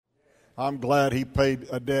I'm glad he paid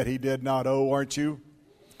a debt he did not owe, aren't you?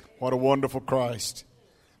 What a wonderful Christ.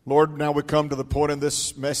 Lord, now we come to the point in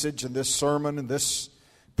this message and this sermon and this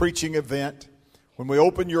preaching event when we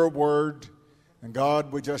open your word, and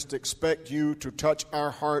God, we just expect you to touch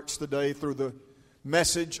our hearts today through the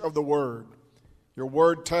message of the word. Your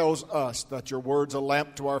word tells us that your word's a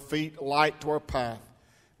lamp to our feet, light to our path.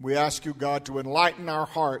 We ask you, God, to enlighten our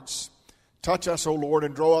hearts. Touch us, O Lord,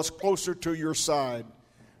 and draw us closer to your side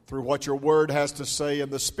through what your word has to say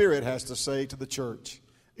and the Spirit has to say to the church.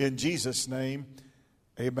 In Jesus' name,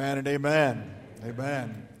 amen and amen.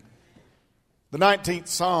 Amen. The 19th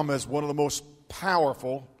Psalm is one of the most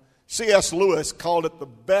powerful. C.S. Lewis called it the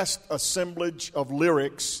best assemblage of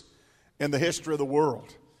lyrics in the history of the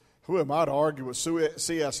world. Who am I to argue with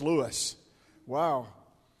C.S. Lewis? Wow.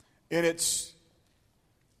 In its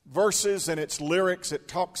verses and its lyrics, it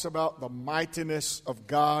talks about the mightiness of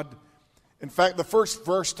God. In fact, the first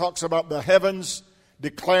verse talks about the heavens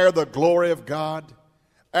declare the glory of God,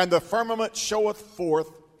 and the firmament showeth forth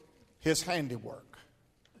his handiwork.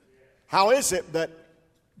 How is it that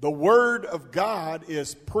the word of God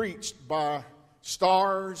is preached by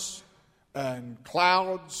stars and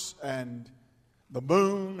clouds and the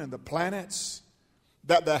moon and the planets,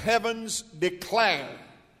 that the heavens declare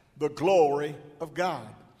the glory of God?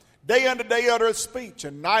 Day unto day uttereth speech,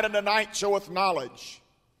 and night unto night showeth knowledge.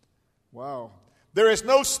 Wow. There is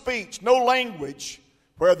no speech, no language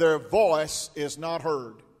where their voice is not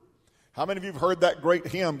heard. How many of you have heard that great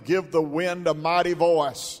hymn, Give the Wind a Mighty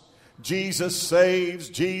Voice? Jesus saves,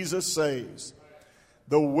 Jesus saves.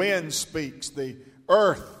 The wind speaks. The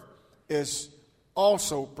earth is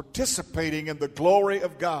also participating in the glory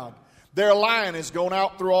of God. Their line has gone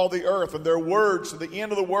out through all the earth, and their words to the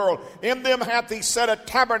end of the world. In them hath he set a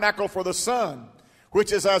tabernacle for the sun,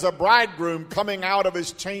 which is as a bridegroom coming out of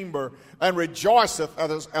his chamber, and rejoiceth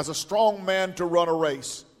as a strong man to run a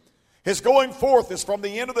race. His going forth is from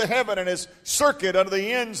the end of the heaven, and his circuit unto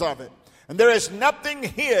the ends of it. And there is nothing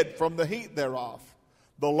hid from the heat thereof.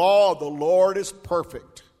 The law of the Lord is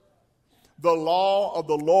perfect. The law of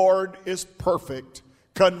the Lord is perfect,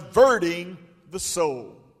 converting the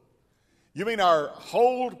soul. You mean our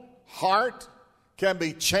whole heart can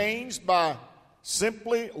be changed by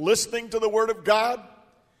simply listening to the Word of God?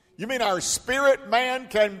 You mean our spirit man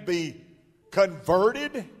can be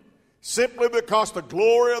converted simply because the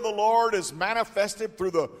glory of the Lord is manifested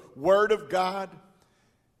through the Word of God?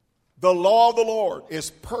 The law of the Lord is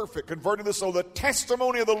perfect, converting the soul. The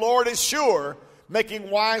testimony of the Lord is sure, making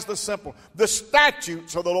wise the simple. The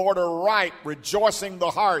statutes of the Lord are right, rejoicing the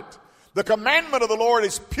heart. The commandment of the Lord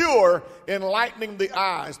is pure, enlightening the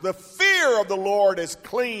eyes. The fear of the Lord is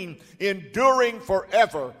clean, enduring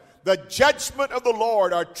forever. The judgment of the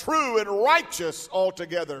Lord are true and righteous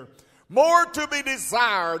altogether. More to be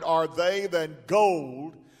desired are they than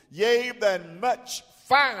gold, yea, than much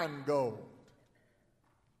fine gold.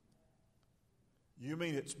 You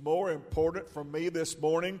mean it's more important for me this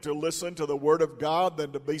morning to listen to the Word of God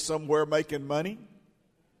than to be somewhere making money?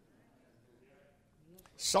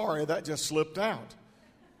 Sorry, that just slipped out.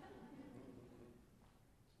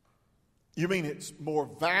 You mean it's more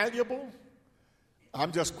valuable?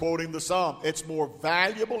 I'm just quoting the Psalm. It's more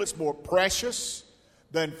valuable, it's more precious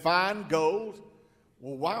than fine gold.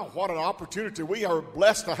 Well, wow, what an opportunity we are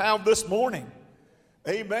blessed to have this morning.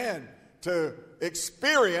 Amen. To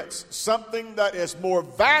experience something that is more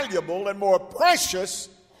valuable and more precious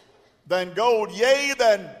than gold, yea,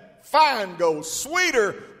 than fine gold,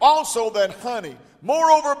 sweeter also than honey.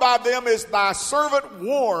 Moreover, by them is thy servant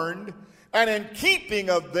warned, and in keeping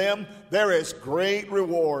of them there is great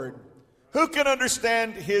reward. Who can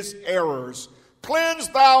understand his errors? Cleanse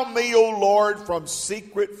thou me, O Lord, from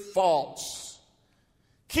secret faults.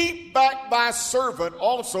 Keep back thy servant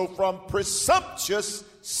also from presumptuous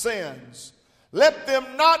sins. Let them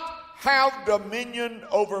not have dominion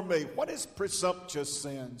over me. What is presumptuous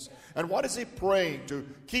sins? And what is he praying to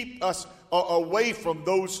keep us away from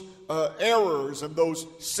those errors and those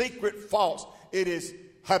secret faults? It is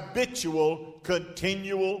habitual,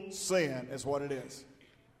 continual sin is what it is.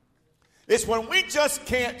 It's when we just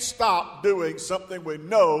can't stop doing something we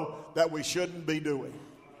know that we shouldn't be doing.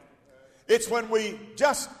 It's when we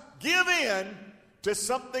just give in to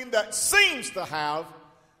something that seems to have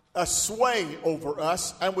a sway over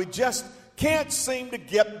us, and we just can't seem to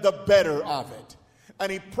get the better of it.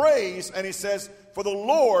 And he prays and he says, for the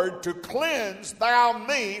Lord to cleanse thou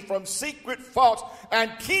me from secret faults,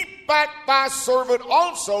 and keep back thy servant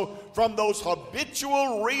also from those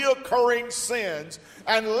habitual reoccurring sins,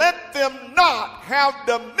 and let them not have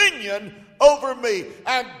dominion over me.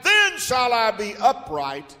 And then shall I be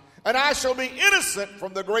upright, and I shall be innocent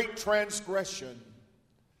from the great transgression.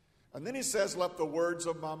 And then he says, let the words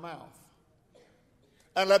of my mouth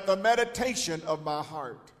and let the meditation of my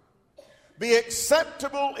heart be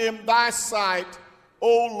acceptable in thy sight,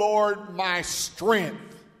 O Lord, my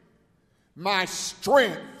strength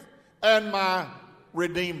and my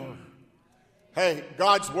Redeemer. Hey,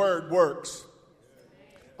 God's word works.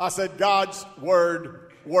 I said God's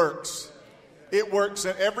word works. It works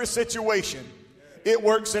in every situation. It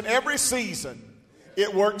works in every season.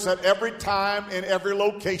 It works at every time, in every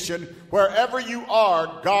location. Wherever you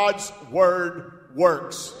are, God's word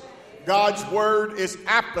works. God's word is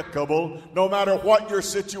applicable no matter what your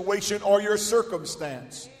situation or your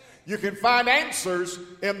circumstance. You can find answers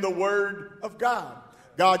in the word of God.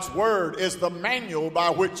 God's word is the manual by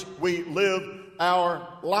which we live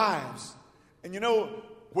our lives. And you know,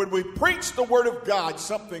 when we preach the word of God,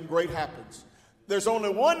 something great happens. There's only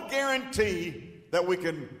one guarantee that we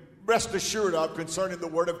can rest assured of concerning the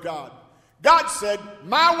word of God. God said,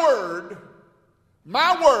 my word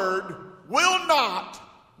will not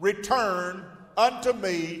return unto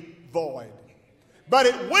me void, but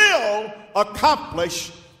it will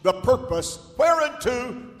accomplish the purpose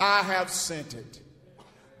whereunto I have sent it.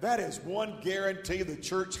 That is one guarantee the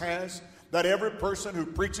church has, that every person who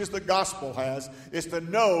preaches the gospel has, is to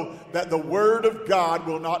know that the word of God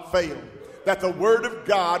will not fail, that the word of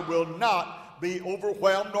God will not be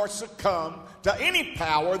overwhelmed or succumb to any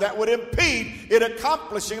power that would impede it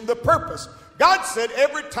accomplishing the purpose. God said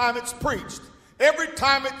every time it's preached, every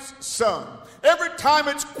time it's sung, every time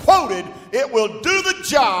it's quoted, it will do the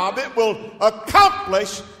job. It will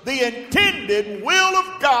accomplish the intended will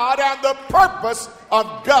of God and the purpose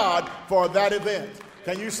of God for that event.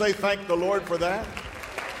 Can you say thank the Lord for that?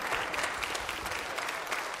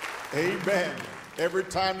 Amen. Every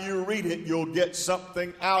time you read it, you'll get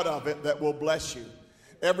something out of it that will bless you.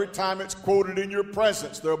 Every time it's quoted in your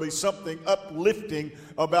presence, there'll be something uplifting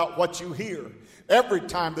about what you hear. Every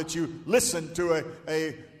time that you listen to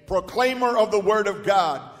a proclaimer of the Word of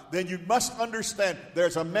God, then you must understand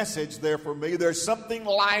there's a message there for me. There's something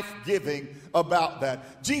life-giving about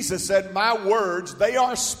that. Jesus said, my words, they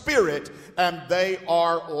are spirit and they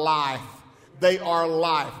are life. They are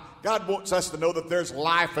life. God wants us to know that there's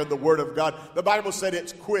life in the Word of God. The Bible said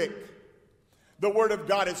it's quick. The Word of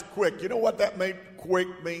God is quick. You know what that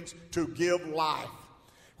quick means? To give life.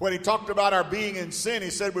 When he talked about our being in sin,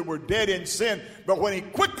 he said we were dead in sin. But when he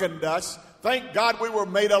quickened us, thank God we were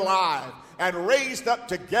made alive and raised up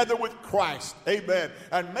together with Christ. Amen.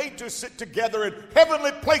 And made to sit together in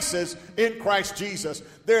heavenly places in Christ Jesus.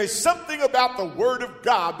 There is something about the Word of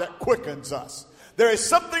God that quickens us. There is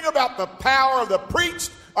something about the power of the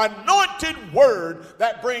preached, anointed word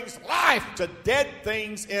that brings life to dead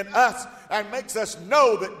things in us and makes us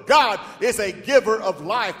know that God is a giver of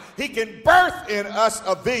life. He can birth in us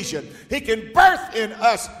a vision. He can birth in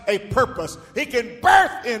us a purpose. He can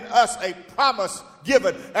birth in us a promise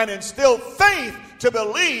given and instill faith to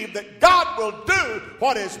believe that God will do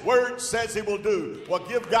what His word says He will do. Well,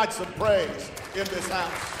 give God some praise in this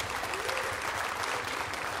house.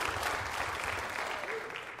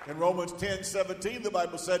 In Romans 10:17, the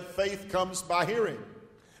Bible said faith comes by hearing,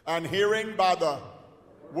 and hearing by the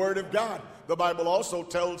Word of God. The Bible also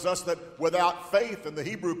tells us that without faith, in the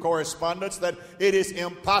Hebrew correspondence, that it is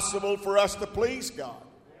impossible for us to please God.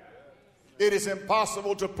 It is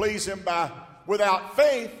impossible to please Him without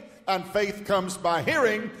faith, and faith comes by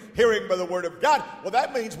hearing, hearing by the Word of God. Well,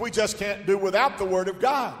 that means we just can't do without the Word of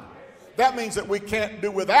God. That means that we can't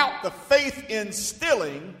do without the faith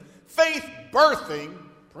instilling, faith birthing,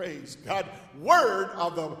 praise God, word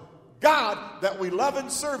of the God that we love and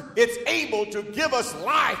serve. It's able to give us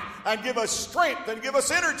life and give us strength and give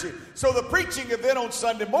us energy. So the preaching event on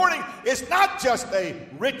Sunday morning is not just a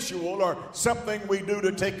ritual or something we do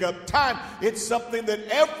to take up time. It's something that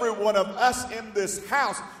every one of us in this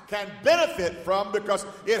house can benefit from because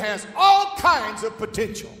it has all kinds of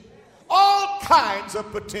potential. All kinds of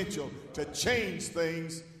potential to change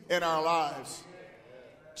things in our lives.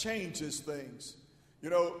 Changes things. You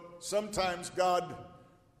know, sometimes God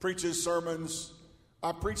preaches sermons.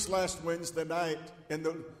 I preached last Wednesday night in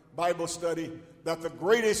the Bible study that the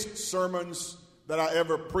greatest sermons that I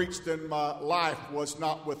ever preached in my life was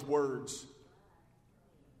not with words.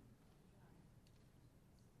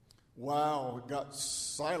 Wow, it got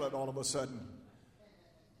silent all of a sudden.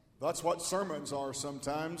 That's what sermons are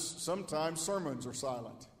sometimes. Sometimes sermons are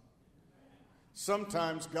silent.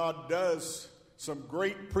 Sometimes God does some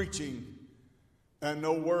great preaching and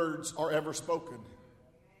no words are ever spoken.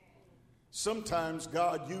 Sometimes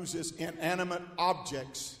God uses inanimate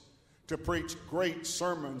objects to preach great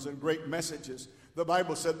sermons and great messages. The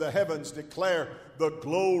Bible said the heavens declare the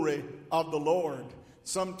glory of the Lord.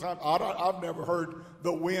 Sometimes I've never heard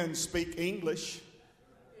the wind speak English.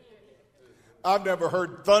 I've never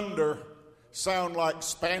heard thunder sound like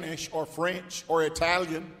Spanish or French or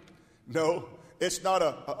Italian. No, it's not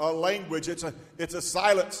a language. It's a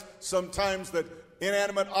silence sometimes that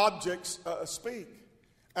inanimate objects speak.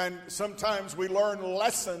 And sometimes we learn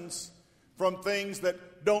lessons from things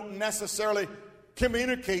that don't necessarily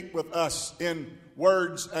communicate with us in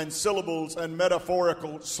words and syllables and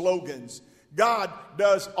metaphorical slogans. God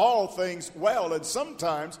does all things well, and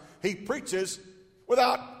sometimes he preaches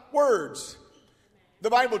without words. The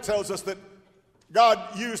Bible tells us that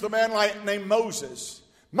God used a man named Moses.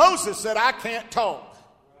 Moses said, I can't talk.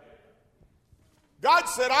 God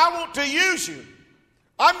said, I want to use you.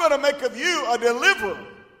 I'm going to make of you a deliverer.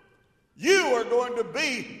 You are going to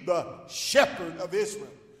be the shepherd of Israel.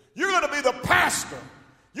 You're going to be the pastor.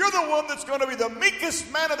 You're the one that's going to be the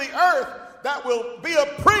meekest man of the earth that will be a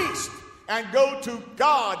priest and go to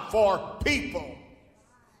God for people.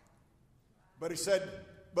 But he said,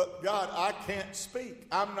 but God, I can't speak.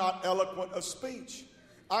 I'm not eloquent of speech.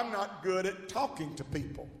 I'm not good at talking to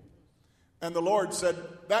people. And the Lord said,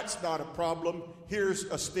 that's not a problem. Here's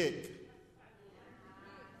a stick.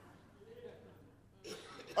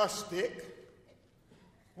 A stick?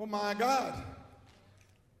 Oh my God.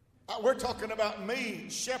 We're talking about me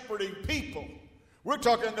shepherding people. We're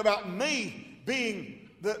talking about me being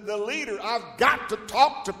the leader. I've got to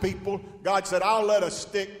talk to people. God said, I'll let a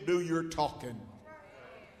stick do your talking.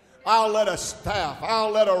 I'll let a staff,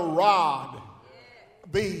 I'll let a rod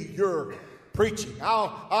be your preaching.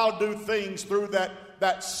 I'll do things through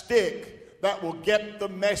that stick that will get the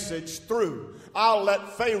message through. I'll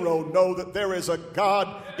let Pharaoh know that there is a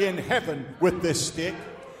God in heaven with this stick.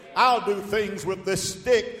 I'll do things with this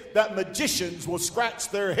stick that magicians will scratch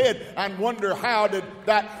their head and wonder, how did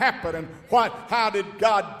that happen and how did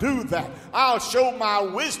God do that? I'll show my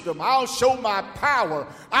wisdom. I'll show my power.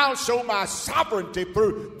 I'll show my sovereignty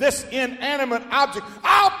through this inanimate object.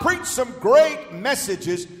 I'll preach some great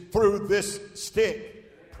messages through this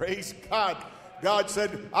stick. Praise God. God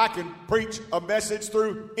said, I can preach a message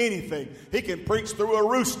through anything. He can preach through a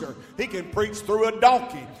rooster. He can preach through a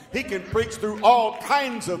donkey. He can preach through all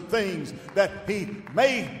kinds of things that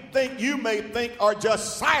you may think are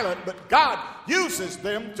just silent, but God uses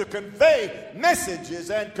them to convey messages,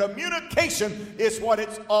 and communication is what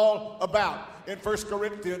it's all about. In 1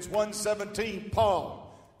 Corinthians 1:17,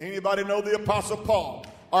 Paul, anybody know the Apostle Paul,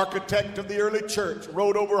 architect of the early church,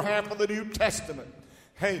 wrote over half of the New Testament.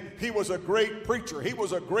 Hey, he was a great preacher. He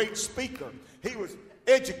was a great speaker. He was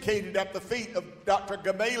educated at the feet of Dr.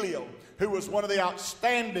 Gamaliel, who was one of the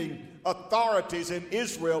outstanding authorities in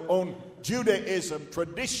Israel on Judaism,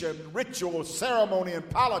 tradition, ritual, ceremony, and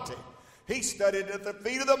polity. He studied at the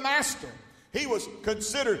feet of the master. He was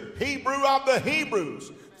considered Hebrew of the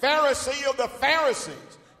Hebrews, Pharisee of the Pharisees,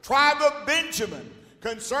 tribe of Benjamin.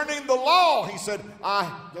 Concerning the law, he said,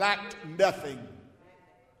 I lacked nothing.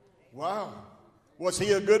 Wow. Was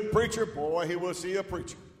he a good preacher? Boy, was he a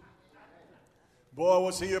preacher. Boy,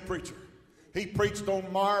 was he a preacher. He preached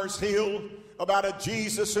on Mars Hill about a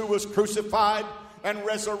Jesus who was crucified and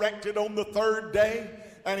resurrected on the third day.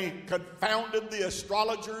 And he confounded the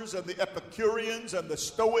astrologers and the Epicureans and the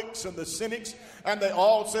Stoics and the Cynics. And they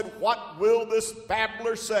all said, what will this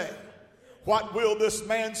babbler say? What will this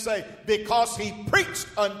man say? Because he preached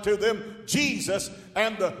unto them Jesus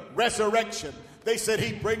and the resurrection. They said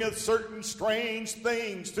he bringeth certain strange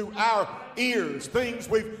things to our ears, things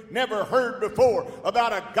we've never heard before,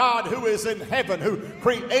 about a God who is in heaven, who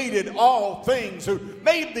created all things, who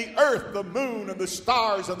made the earth, the moon, and the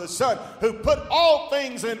stars, and the sun, who put all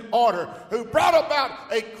things in order, who brought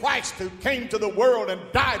about a Christ who came to the world and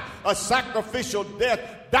died a sacrificial death,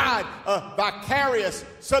 died a vicarious,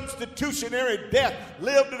 substitutionary death,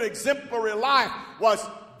 lived an exemplary life, was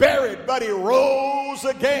buried, but he rose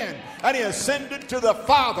again, and he ascended to the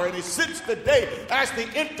Father, and he sits today as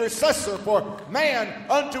the intercessor for man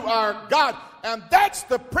unto our God. And that's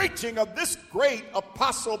the preaching of this great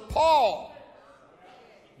apostle Paul.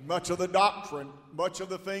 Much of the doctrine, much of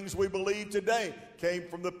the things we believe today came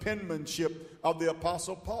from the penmanship of the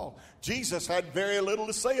apostle Paul. Jesus had very little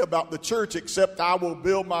to say about the church except, I will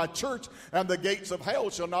build my church and the gates of hell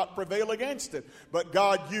shall not prevail against it. But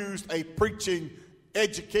God used a preaching,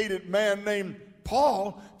 educated man named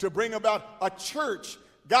Paul to bring about a church,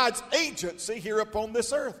 God's agency here upon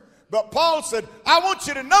this earth. But Paul said, I want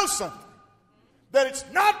you to know something, that it's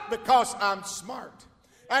not because I'm smart,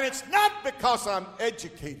 and it's not because I'm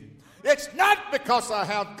educated, it's not because I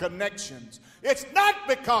have connections, it's not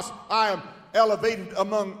because I am elevated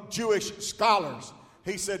among Jewish scholars.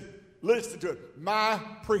 He said, listen to it, my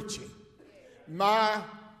preaching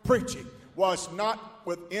was not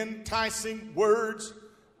with enticing words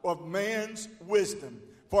of man's wisdom.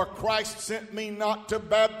 For Christ sent me not to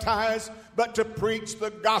baptize, but to preach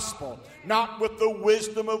the gospel, not with the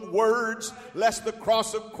wisdom of words, lest the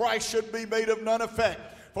cross of Christ should be made of none effect.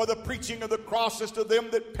 For the preaching of the cross is to them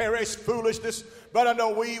that perish foolishness, but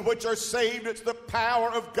unto we which are saved it's the power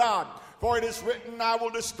of God. For it is written, I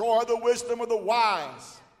will destroy the wisdom of the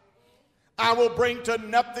wise. I will bring to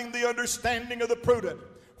nothing the understanding of the prudent.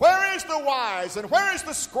 Where is the wise and where is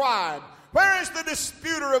the scribe? Where is the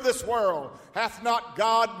disputer of this world? Hath not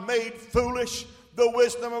God made foolish the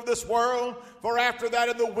wisdom of this world? For after that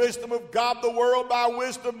in the wisdom of God the world by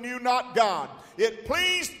wisdom knew not God. It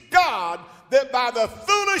pleased God that by the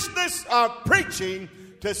foolishness of preaching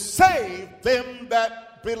to save them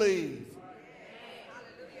that believe.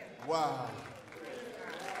 Wow.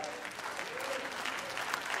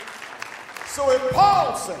 So if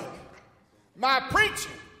Paul said, my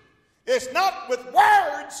preaching is not with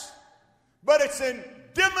words, but it's in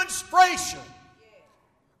demonstration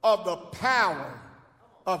of the power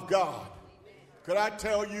of God. Could I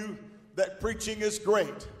tell you that preaching is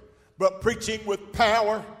great, but preaching with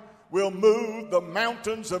power will move the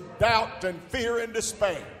mountains of doubt and fear and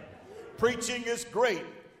despair. Preaching is great.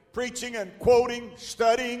 Preaching and quoting,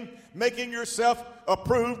 studying, making yourself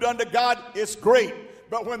approved unto God is great.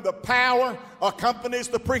 But when the power accompanies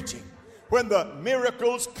the preaching, when the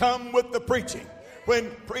miracles come with the preaching,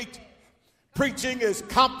 when preaching is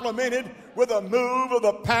complemented with a move of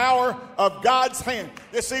the power of God's hand.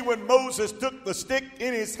 You see, when Moses took the stick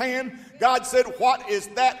in his hand, God said, what is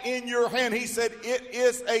that in your hand? He said, it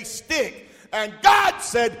is a stick. And God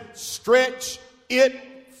said, stretch it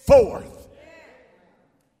forth.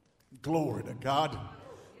 Glory to God.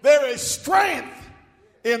 There is strength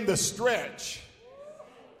in the stretch.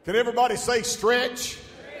 Can everybody say stretch?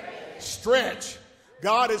 Stretch.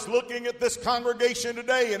 God is looking at this congregation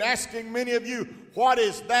today and asking many of you, what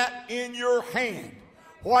is that in your hand?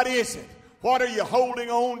 What is it? What are you holding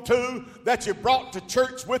on to that you brought to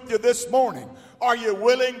church with you this morning? Are you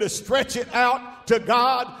willing to stretch it out to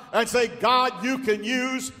God and say, God, you can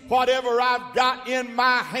use whatever I've got in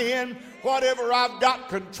my hand, whatever I've got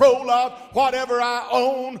control of, whatever I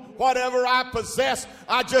own, whatever I possess,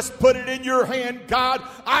 I just put it in your hand, God.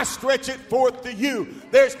 I stretch it forth to you.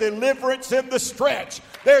 There's deliverance in the stretch.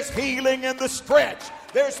 There's healing in the stretch.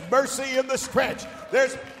 There's mercy in the stretch.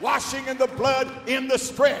 There's washing in the blood in the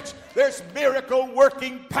stretch. There's miracle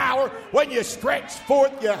working power when you stretch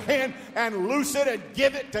forth your hand and loose it and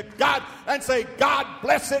give it to God and say, God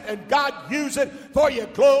bless it and God use it for your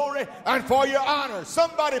glory and for your honor.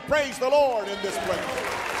 Somebody praise the Lord in this place.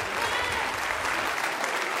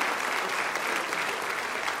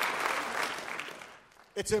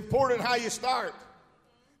 It's important how you start.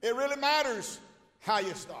 It really matters how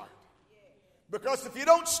you start. Because if you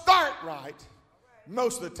don't start right,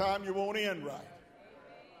 most of the time you won't end right.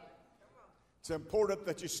 It's important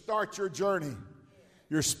that you start your journey,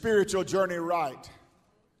 your spiritual journey, right.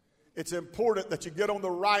 It's important that you get on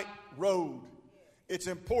the right road. It's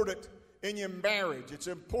important in your marriage. It's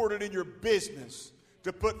important in your business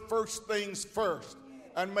to put first things first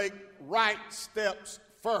and make right steps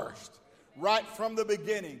first. Right from the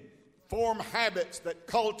beginning, form habits that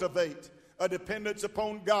cultivate a dependence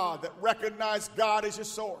upon God, that recognize God as your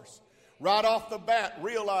source. Right off the bat,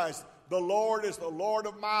 realize the Lord is the Lord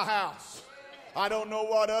of my house. I don't know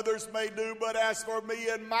what others may do, but as for me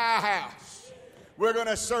and my house, we're going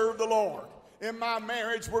to serve the Lord. In my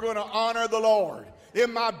marriage, we're going to honor the Lord.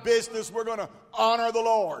 In my business, we're going to honor the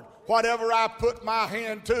Lord. Whatever I put my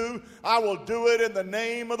hand to, I will do it in the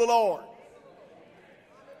name of the Lord.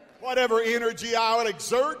 Whatever energy I'll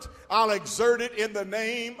exert it in the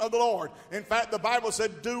name of the Lord. In fact, the Bible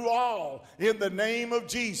said, do all in the name of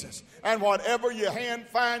Jesus. And whatever your hand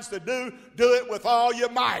finds to do, do it with all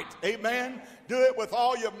your might. Amen? Do it with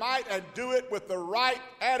all your might and do it with the right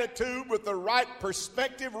attitude, with the right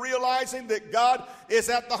perspective, realizing that God is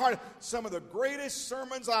at the heart. Some of the greatest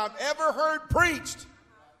sermons I've ever heard preached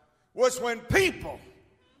was when people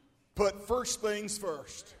put first things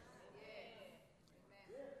first.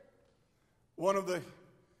 One of the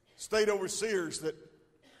state overseers that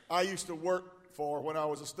I used to work for when I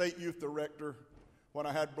was a state youth director, when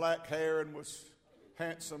I had black hair and was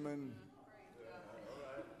handsome and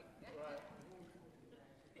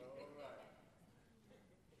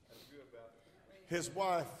his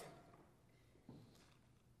wife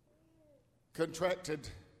contracted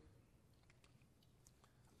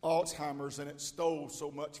Alzheimer's and it stole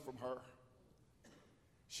so much from her.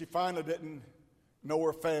 She finally didn't know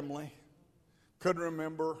her family, couldn't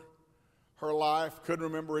remember her life, couldn't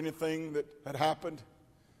remember anything that had happened.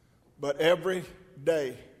 But every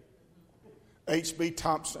day, H.B.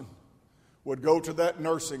 Thompson would go to that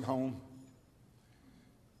nursing home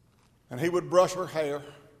and he would brush her hair.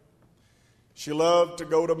 She loved to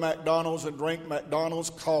go to McDonald's and drink McDonald's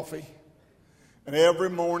coffee. And every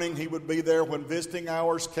morning he would be there when visiting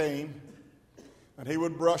hours came, and he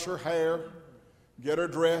would brush her hair, get her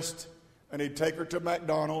dressed, and he'd take her to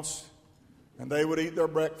McDonald's, and they would eat their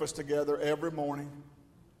breakfast together every morning.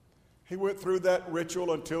 He went through that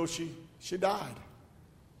ritual until she died.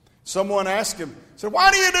 Someone asked him, said,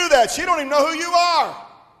 "Why do you do that? She don't even know who you are."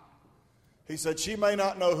 He said, "She may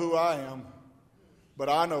not know who I am, but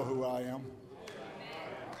I know who I am."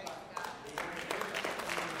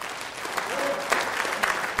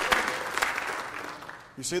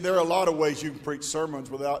 You see, there are a lot of ways you can preach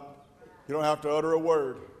sermons without, you don't have to utter a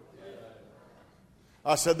word.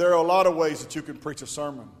 I said there are a lot of ways that you can preach a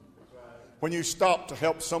sermon. When you stop to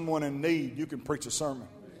help someone in need, you can preach a sermon.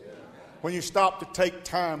 When you stop to take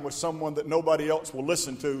time with someone that nobody else will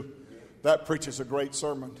listen to, that preaches a great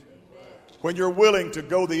sermon. When you're willing to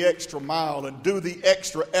go the extra mile and do the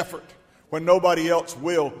extra effort when nobody else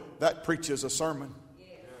will, that preaches a sermon.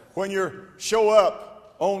 When you show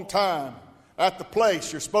up on time at the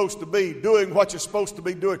place you're supposed to be, doing what you're supposed to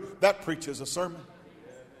be doing, that preaches a sermon.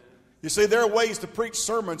 You see, there are ways to preach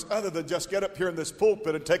sermons other than just get up here in this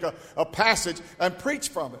pulpit and take a passage and preach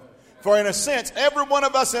from it. For in a sense, every one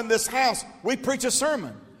of us in this house, we preach a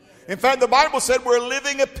sermon. In fact, the Bible said we're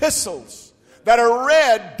living epistles that are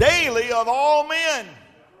read daily of all men.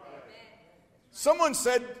 Someone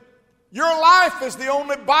said, your life is the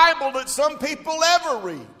only Bible that some people ever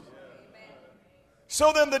read.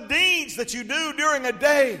 So then the deeds that you do during a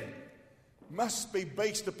day must be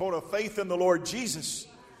based upon a faith in the Lord Jesus,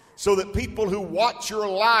 so that people who watch your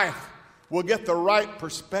life will get the right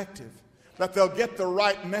perspective, that they'll get the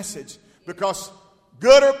right message. Because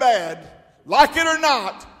good or bad, like it or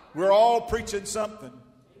not, we're all preaching something.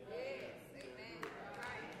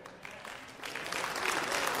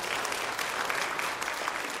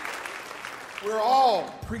 We're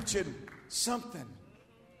all preaching something.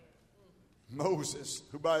 Moses,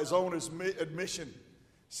 who by his own admission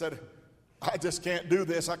said, I just can't do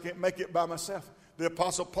this. I can't make it by myself. The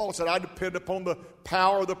Apostle Paul said, I depend upon the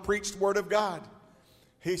power of the preached word of God.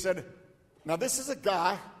 He said, now this is a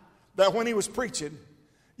guy that when he was preaching,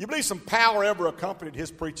 you believe some power ever accompanied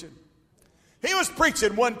his preaching? He was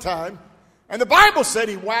preaching one time, and the Bible said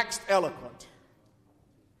he waxed eloquent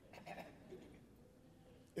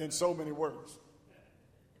in so many words.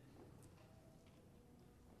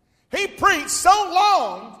 He preached so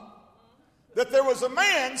long that there was a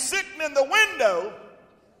man sitting in the window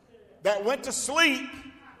that went to sleep,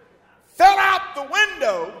 fell out the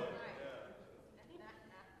window.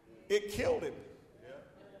 It killed him,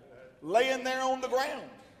 laying there on the ground.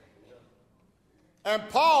 And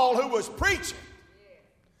Paul, who was preaching,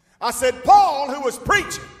 I said, Paul, who was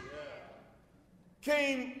preaching,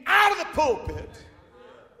 came out of the pulpit,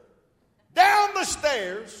 down the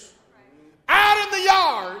stairs, out in the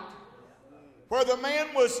yard, where the man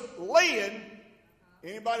was laying.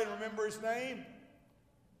 Anybody remember his name?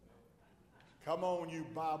 Come on, you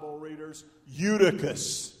Bible readers.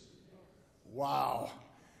 Eutychus. Wow.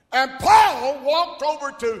 And Paul walked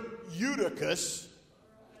over to Eutychus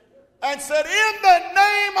and said, in the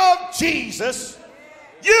name of Jesus,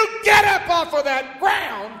 you get up off of that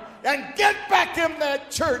ground and get back in that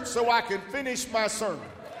church so I can finish my sermon.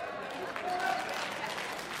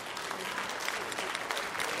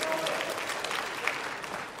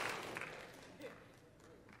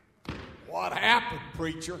 What happened,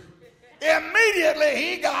 preacher? Immediately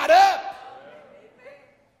he got up,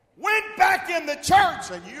 went back in the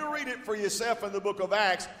church, and you read it for yourself in the book of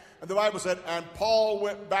Acts, and the Bible said, and Paul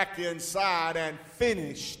went back inside and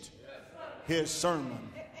finished his sermon.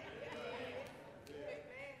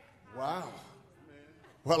 Wow.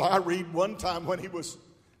 Well, I read one time when he was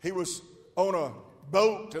on a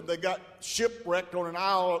boat and they got shipwrecked on an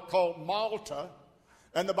isle called Malta,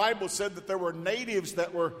 and the Bible said that there were natives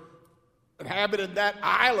that were inhabited that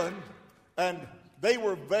island, and they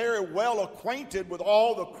were very well acquainted with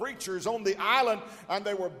all the creatures on the island, and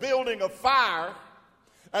they were building a fire.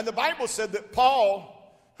 And the Bible said that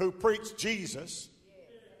Paul, who preached Jesus,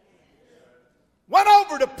 went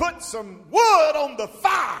over to put some wood on the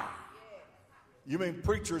fire. You mean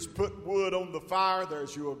preachers put wood on the fire?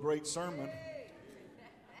 There's you a great sermon.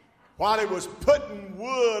 While he was putting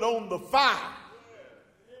wood on the fire,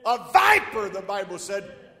 a viper, the Bible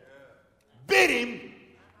said, bit him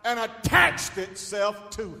and attached itself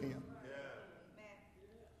to him.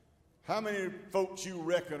 How many folks you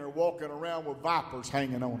reckon are walking around with vipers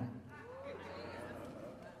hanging on them?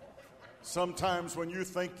 Sometimes when you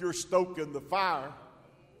think you're stoking the fire,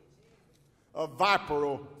 a viper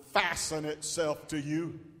will fasten itself to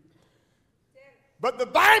you. But the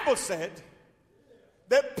Bible said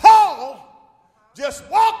that Paul just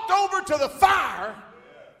walked over to the fire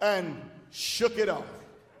and shook it off.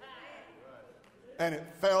 And it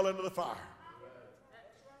fell into the fire.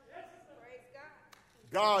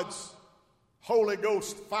 God's Holy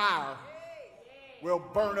Ghost fire will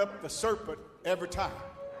burn up the serpent every time.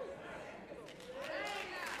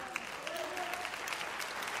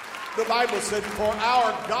 The Bible said, for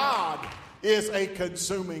our God is a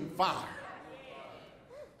consuming fire.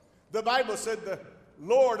 The Bible said the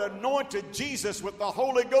Lord anointed Jesus with the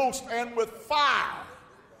Holy Ghost and with fire.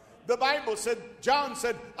 The Bible said, John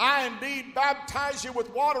said, I indeed baptize you with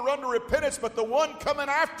water unto repentance, but the one coming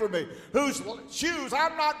after me, whose shoes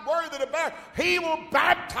I'm not worthy to bear, he will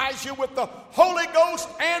baptize you with the Holy Ghost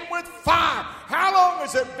and with fire. How long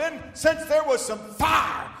has it been since there was some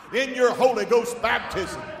fire in your Holy Ghost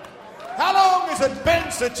baptism? How long has it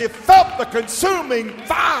been since you felt the consuming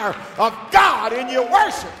fire of God in your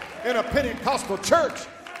worship in a Pentecostal church?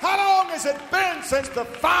 How long has it been since the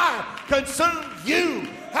fire consumed you?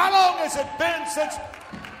 How long has it been since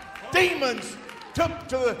demons took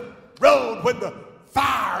to the road when the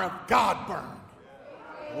fire of God burned?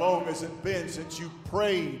 How long has it been since you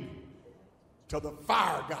prayed till the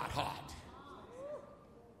fire got hot?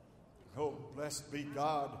 Oh, blessed be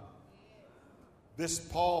God. This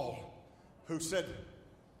Paul, who said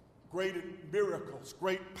great miracles,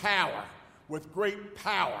 great power, with great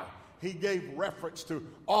power, he gave reference to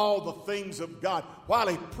all the things of God. While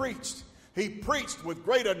he preached with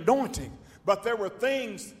great anointing, but there were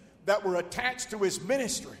things that were attached to his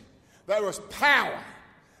ministry. There was power.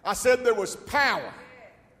 I said there was power.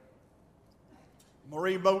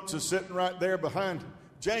 Marie Moats is sitting right there behind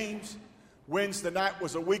James. Wednesday night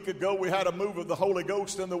was a week ago. We had a move of the Holy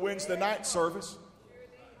Ghost in the Wednesday night service.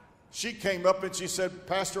 She came up and she said,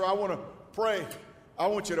 Pastor, I want to pray. I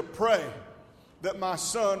want you to pray that my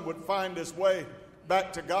son would find his way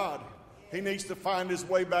back to God. He needs to find his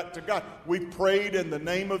way back to God. We prayed in the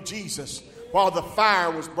name of Jesus while the fire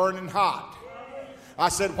was burning hot. I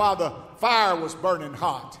said, while the fire was burning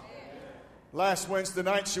hot. Last Wednesday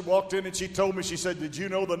night, she walked in and she told me, she said, did you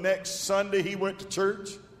know the next Sunday he went to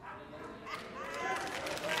church?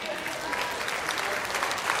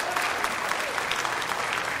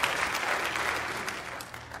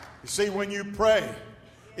 You see, when you pray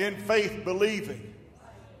in faith believing,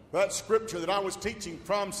 that scripture that I was teaching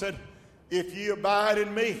from said, if ye abide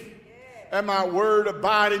in me and my word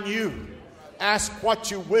abide in you, ask what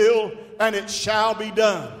you will and it shall be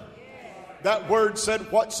done. That word said,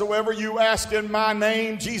 whatsoever you ask in my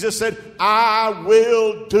name, Jesus said, I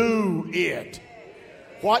will do it.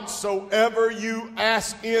 Whatsoever you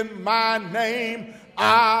ask in my name,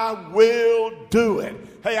 I will do it.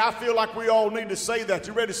 Hey, I feel like we all need to say that.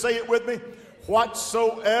 You ready to say it with me?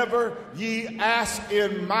 Whatsoever ye ask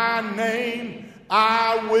in my name,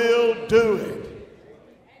 I will do it.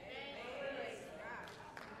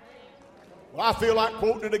 Well, I feel like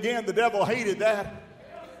quoting it again. The devil hated that.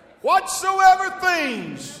 Whatsoever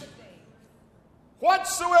things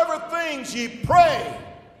ye pray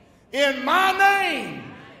in my name,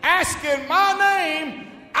 ask in my name,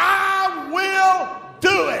 I will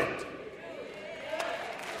do it.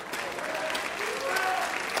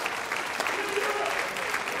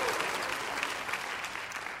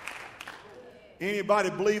 Anybody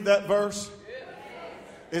believe that verse?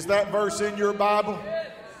 Is that verse in your Bible?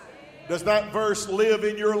 Does that verse live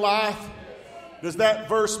in your life? Does that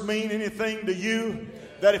verse mean anything to you?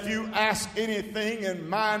 That if you ask anything in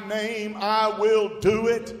my name, I will do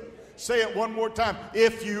it? Say it one more time.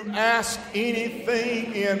 If you ask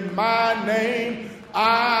anything in my name,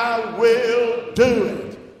 I will do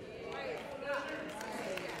it.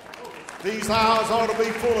 These aisles ought to be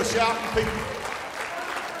full of shouting people.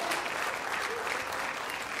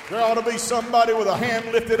 There ought to be somebody with a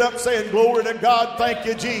hand lifted up saying, glory to God, thank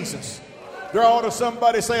you, Jesus. There ought to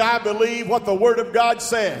somebody say, I believe what the Word of God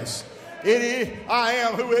says. I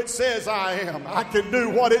am who it says I am. I can do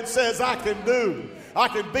what it says I can do. I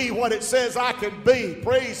can be what it says I can be.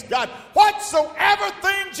 Praise God. Whatsoever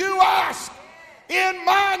things you ask in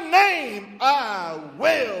my name, I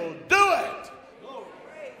will do it.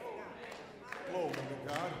 Glory to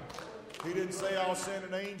God. He didn't say I'll send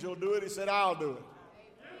an angel to do it. He said I'll do it.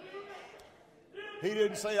 He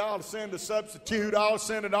didn't say I'll send a substitute, I'll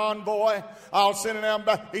send an envoy, I'll send an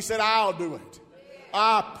ambassador. He said I'll do it.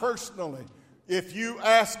 I personally, if you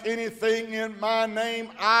ask anything in my name,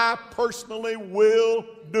 I personally will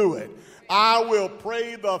do it. I will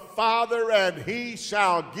pray the Father, and he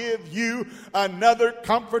shall give you another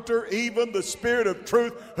comforter, even the Spirit of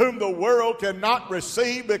truth, whom the world cannot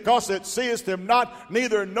receive, because it seeth him not,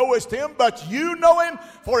 neither knowest him. But you know him,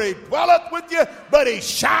 for he dwelleth with you, but he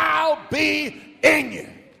shall be in you.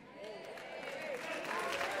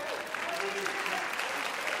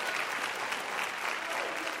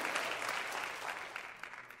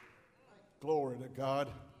 Glory to God.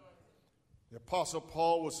 The Apostle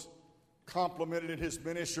Paul was complimented in his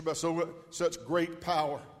ministry by such great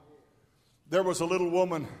power. There was a little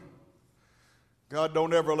woman. God,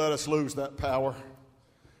 don't ever let us lose that power.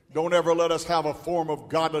 Don't ever let us have a form of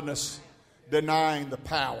godliness denying the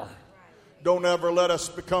power. Don't ever let us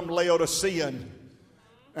become Laodicean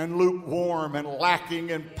and lukewarm and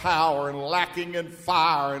lacking in power and lacking in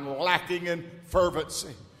fire and lacking in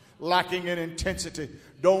fervency, lacking in intensity.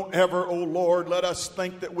 Don't ever, oh Lord, let us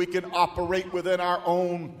think that we can operate within our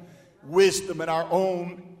own wisdom and our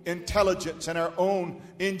own intelligence and our own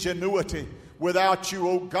ingenuity. Without you,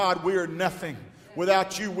 oh God, we are nothing.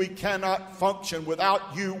 Without you, we cannot function.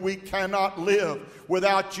 Without you, we cannot live.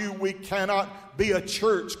 Without you, we cannot be a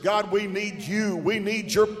church. God, we need you. We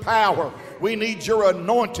need your power. We need your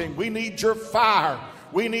anointing. We need your fire.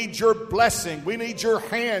 We need your blessing. We need your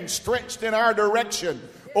hand stretched in our direction.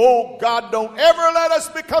 Oh God, don't ever let us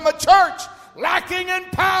become a church lacking in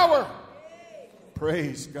power.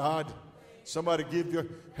 Praise God. Somebody give your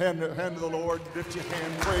hand to the Lord. Lift your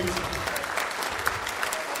hand. Praise Him.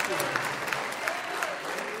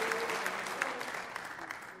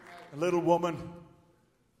 A little woman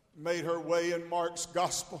made her way in Mark's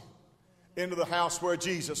gospel into the house where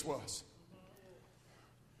Jesus was.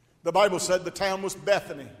 The Bible said the town was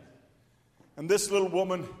Bethany. And this little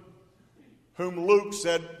woman, whom Luke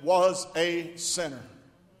said was a sinner,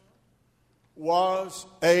 was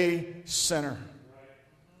a sinner.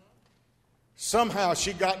 Somehow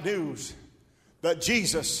she got news that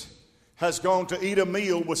Jesus has gone to eat a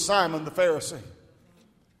meal with Simon the Pharisee.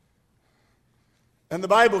 And the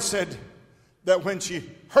Bible said that when she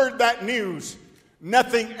heard that news,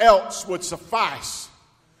 nothing else would suffice.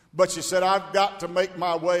 But she said, I've got to make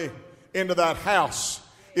my way into that house.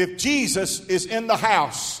 If Jesus is in the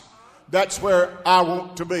house, that's where I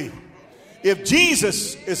want to be. If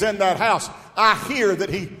Jesus is in that house, I hear that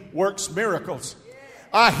he works miracles.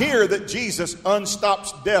 I hear that Jesus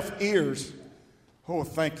unstops deaf ears. Oh,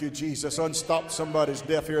 thank you, Jesus. Unstop somebody's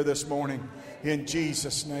deaf ear this morning in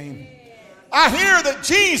Jesus' name. I hear that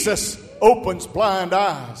Jesus opens blind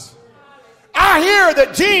eyes. I hear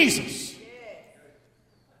that Jesus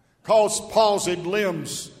caused palsied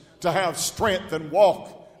limbs to have strength and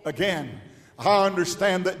walk again. I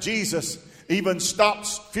understand that Jesus even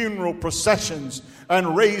stops funeral processions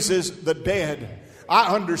and raises the dead.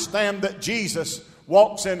 I understand that Jesus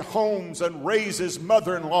walks in homes and raises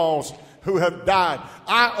mother-in-laws who have died.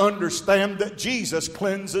 I understand that Jesus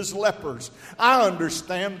cleanses lepers. I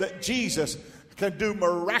understand that Jesus can do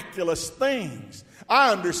miraculous things.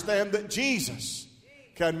 I understand that Jesus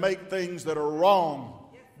can make things that are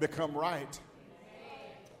wrong become right.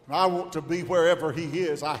 I want to be wherever he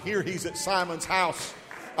is. I hear he's at Simon's house.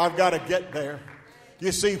 I've got to get there.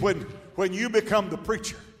 You see, when you become the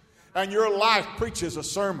preacher and your life preaches a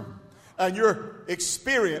sermon and your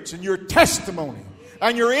experience and your testimony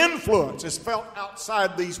and your influence is felt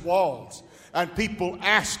outside these walls, and people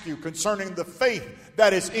ask you concerning the faith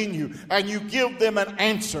that is in you, and you give them an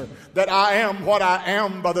answer that I am what I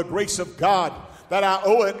am by the grace of God, that I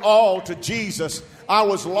owe it all to Jesus. I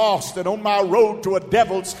was lost and on my road to a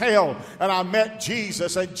devil's hell, and I met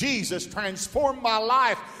Jesus, and Jesus transformed my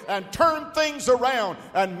life and turned things around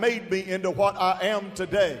and made me into what I am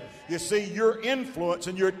today. You see, your influence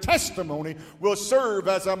and your testimony will serve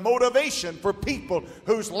as a motivation for people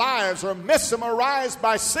whose lives are mesmerized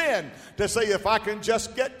by sin to say, if I can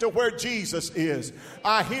just get to where Jesus is.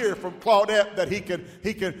 I hear from Claudette that he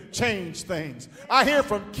can change things. I hear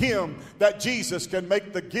from Kim that Jesus can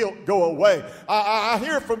make the guilt go away. I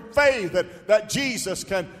hear from Faye that Jesus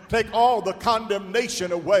can take all the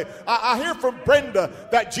condemnation away. I hear from Brenda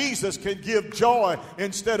that Jesus can give joy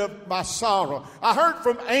instead of my sorrow. I heard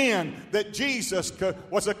from Ann that Jesus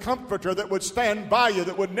was a comforter that would stand by you,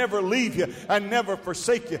 that would never leave you and never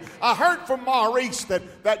forsake you. I heard from Maurice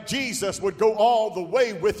that Jesus would go all the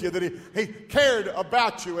way with you, that he cared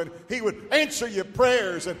about you and he would answer your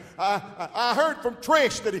prayers. And I heard from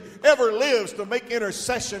Trish that he ever lives to make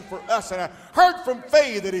intercession for us. And I heard from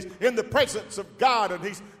Faye that he's in the presence of God and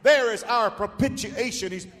he's There is our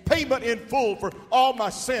propitiation. He's payment in full for all my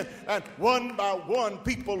sin. And one by one,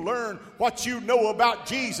 people learn what you know about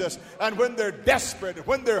Jesus. And when they're desperate,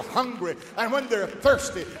 when they're hungry, and when they're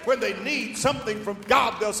thirsty, when they need something from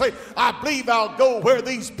God, they'll say, I believe I'll go where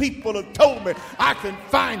these people have told me I can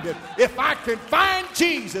find it. If I can find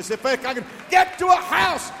Jesus, if I can get to a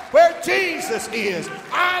house where Jesus is,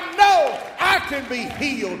 I know I can be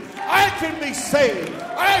healed. I can be saved.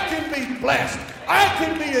 I can be blessed. I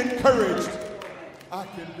can be encouraged. I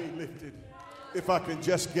can be lifted if I can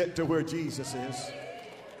just get to where Jesus is.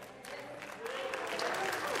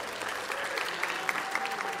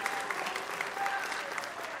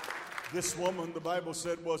 This woman, the Bible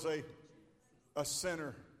said, was a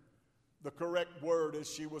sinner. The correct word is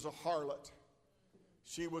she was a harlot.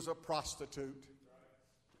 She was a prostitute.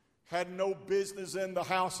 Had no business in the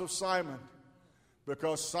house of Simon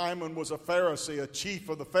because Simon was a Pharisee, a chief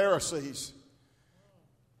of the Pharisees.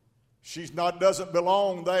 She doesn't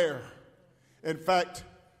belong there. In fact,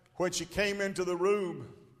 when she came into the room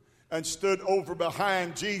and stood over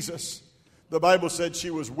behind Jesus, the Bible said she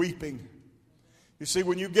was weeping. You see,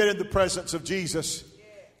 when you get in the presence of Jesus,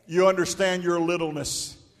 you understand your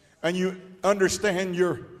littleness and you understand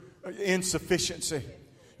your insufficiency.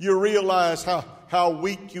 You realize how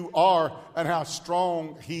weak you are and how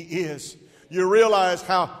strong He is. You realize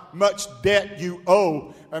how much debt you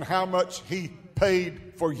owe and how much He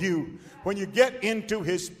paid for you. When you get into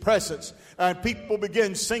His presence and people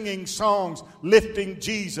begin singing songs lifting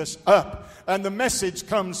Jesus up, and the message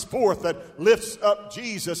comes forth that lifts up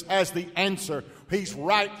Jesus as the answer. He's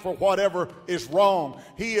right for whatever is wrong.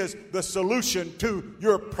 He is the solution to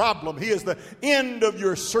your problem. He is the end of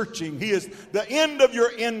your searching. He is the end of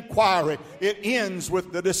your inquiry. It ends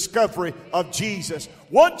with the discovery of Jesus.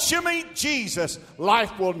 Once you meet Jesus,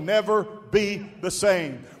 life will never be the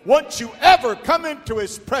same. Once you ever come into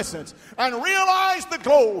His presence and realize the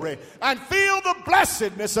glory and feel the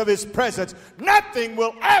blessedness of His presence, nothing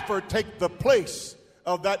will ever take the place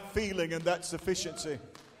of that feeling and that sufficiency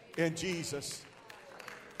in Jesus.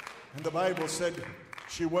 And the Bible said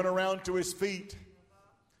she went around to His feet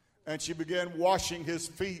and she began washing His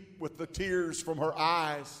feet with the tears from her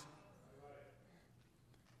eyes.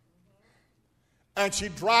 And she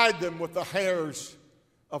dried them with the hairs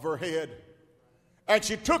of her head. And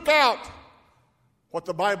she took out what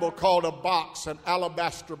the Bible called a box, an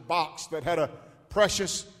alabaster box that had a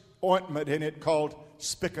precious ointment in it called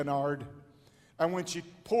spikenard. And when she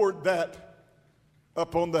poured that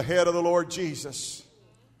upon the head of the Lord Jesus,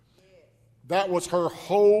 that was her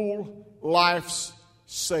whole life's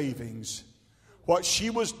savings. What she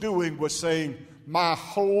was doing was saying, my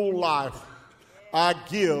whole life I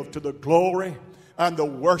give to the glory and the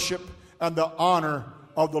worship and the honor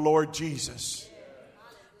of the Lord Jesus.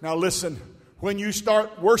 Now listen, when you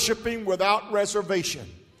start worshiping without reservation,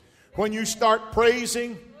 when you start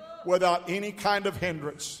praising without any kind of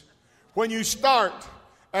hindrance, when you start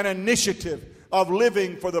an initiative of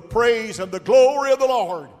living for the praise and the glory of the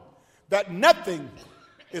Lord, that nothing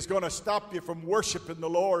is going to stop you from worshiping the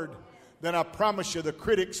Lord, then I promise you the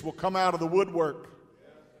critics will come out of the woodwork.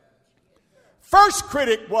 First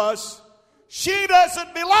critic was, she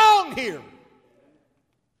doesn't belong here.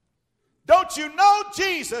 Don't you know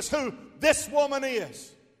Jesus, who this woman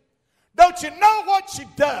is? Don't you know what she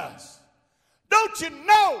does? Don't you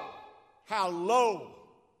know how low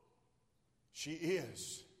she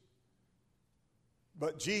is?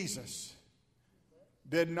 But Jesus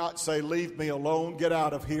did not say, leave me alone, get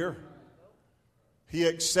out of here. He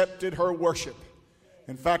accepted her worship.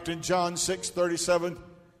 In fact, in John 6:37,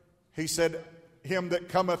 He said, him that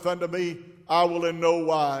cometh unto me, I will in no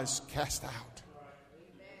wise cast out.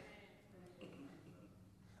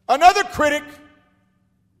 Another critic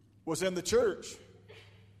was in the church.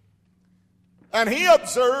 And he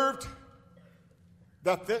observed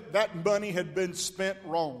that that money had been spent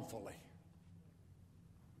wrongfully.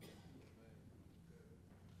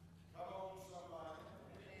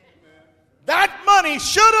 That money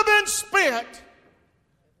should have been spent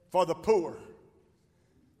for the poor.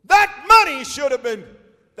 That money should have been,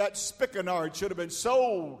 that spikenard should have been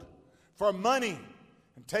sold for money,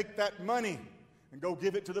 and take that money and go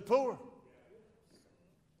give it to the poor.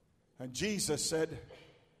 And Jesus said,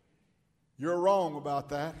 you're wrong about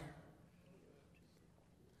that.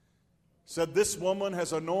 Said, this woman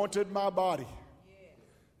has anointed my body.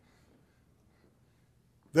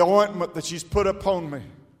 The ointment that she's put upon me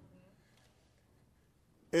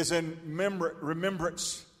is in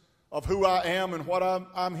remembrance of who I am and what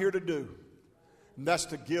I'm here to do. And that's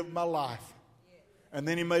to give my life. And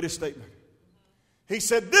then He made a statement. He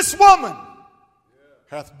said, this woman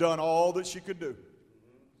hath done all that she could do.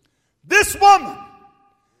 This woman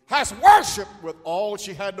has worshiped with all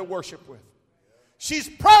she had to worship with. She's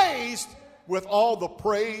praised with all the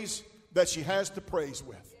praise that she has to praise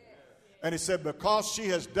with. And he said, because she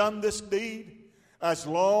has done this deed, as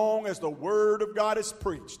long as the Word of God is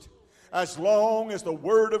preached, as long as the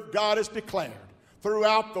Word of God is declared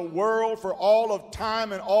throughout the world for all of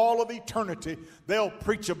time and all of eternity, they'll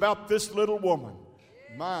preach about this little woman.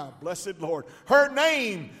 My blessed Lord. Her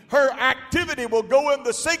name, her activity will go in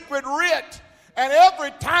the sacred writ. And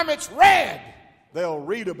every time it's read, they'll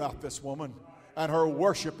read about this woman and her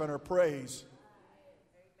worship and her praise.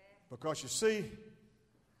 Because you see,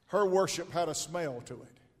 her worship had a smell to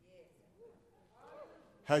it.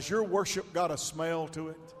 Has your worship got a smell to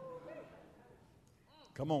it?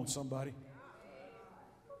 Come on, somebody.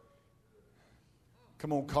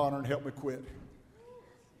 Come on, Connor, and help me quit.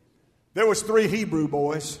 There was 3 Hebrew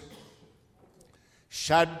boys,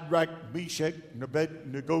 Shadrach, Meshach, and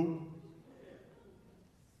Abednego,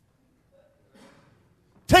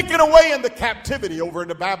 taken away into captivity over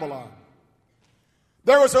into Babylon.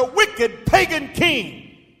 There was a wicked pagan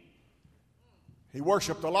king. He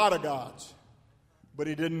worshiped a lot of gods, but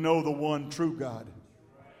he didn't know the one true God.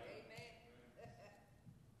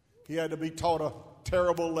 He had to be taught a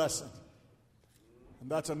terrible lesson. And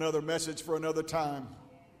that's another message for another time.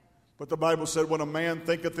 But the Bible said, when a man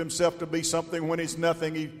thinketh himself to be something when he's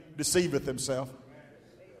nothing, he deceiveth himself.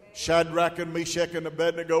 Shadrach and Meshach and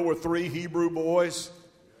Abednego were 3 Hebrew boys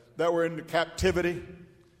that were in captivity.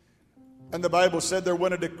 And the Bible said there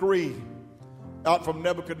went a decree out from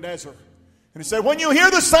Nebuchadnezzar. And he said, when you hear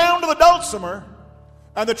the sound of the dulcimer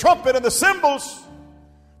and the trumpet and the cymbals,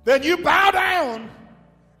 then you bow down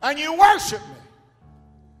and you worship me.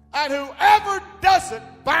 And whoever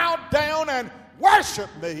doesn't bow down and worship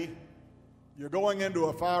me, you're going into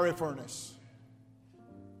a fiery furnace.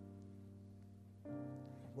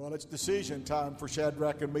 Well, it's decision time for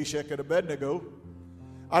Shadrach and Meshach and Abednego.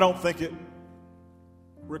 I don't think it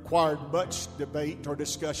required much debate or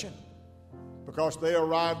discussion because they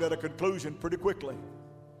arrived at a conclusion pretty quickly.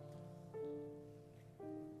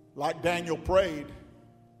 Like Daniel prayed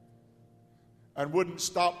and wouldn't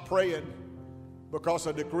stop praying because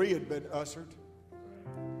a decree had been uttered.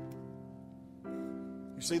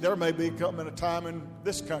 You see, there may be coming a time in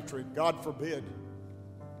this country, God forbid,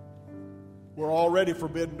 we're already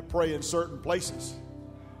forbidden to pray in certain places.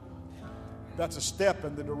 That's a step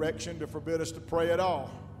in the direction to forbid us to pray at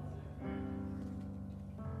all.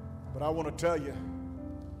 But I want to tell you,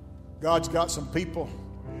 God's got some people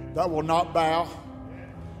that will not bow.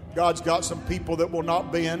 God's got some people that will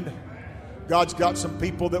not bend. God's got some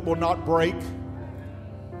people that will not break.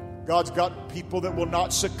 God's got people that will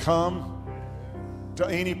not succumb to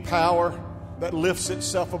any power that lifts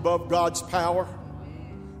itself above God's power.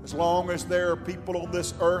 As long as there are people on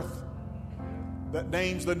this earth that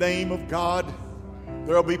names the name of God,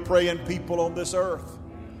 there'll be praying people on this earth.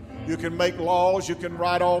 You can make laws, you can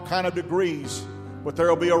write all kind of degrees, but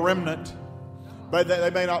there'll be a remnant. But they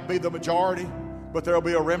may not be the majority, but there'll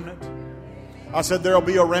be a remnant. I said there'll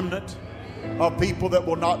be a remnant of people that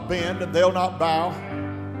will not bend and they'll not bow.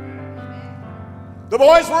 The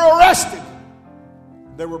boys were arrested.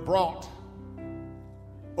 They were brought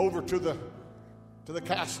over to the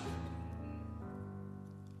castle.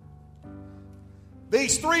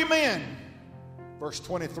 These 3 men, verse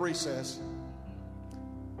 23 says,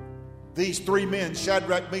 these 3 men,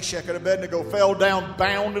 Shadrach, Meshach, and Abednego, fell down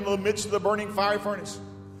bound into the midst of the burning fire furnace.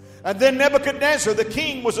 And then Nebuchadnezzar, the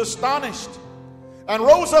king, was astonished and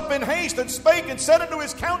rose up in haste and spake and said unto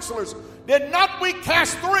his counselors, did not we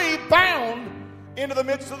cast 3 bound into the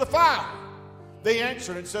midst of the fire? They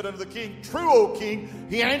answered and said unto the king, true, O king.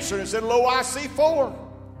 He answered and said, lo, I see 4.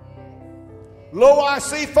 Lo, I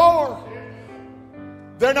see 4.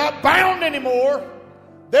 They're not bound anymore.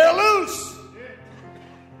 They're loose.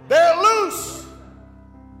 They're loose.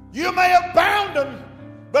 You may have bound them,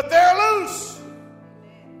 but they're loose.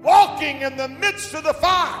 Walking in the midst of the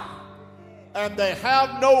fire. And they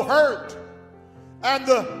have no hurt. And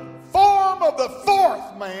the form of the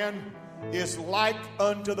 4th man is like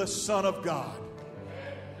unto the Son of God.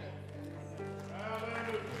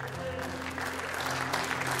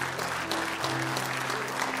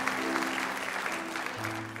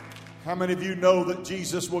 How many of you know that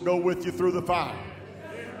Jesus will go with you through the fire?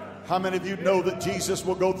 How many of you know that Jesus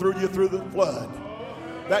will go through you through the flood?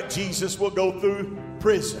 That Jesus will go through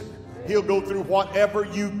prison. He'll go through whatever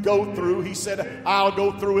you go through. He said, I'll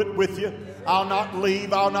go through it with you. I'll not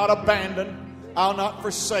leave. I'll not abandon. I'll not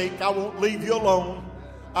forsake. I won't leave you alone.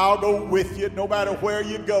 I'll go with you. No matter where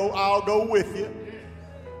you go, I'll go with you.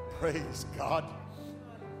 Praise God.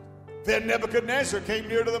 Then Nebuchadnezzar came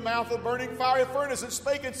near to the mouth of the burning fiery furnace and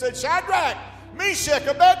spake and said, Shadrach, Meshach,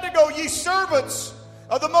 Abednego, ye servants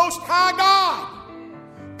of the Most High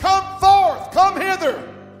God, come forth, come hither.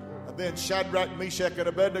 And then Shadrach, Meshach, and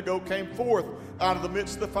Abednego came forth out of the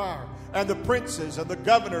midst of the fire. And the princes and the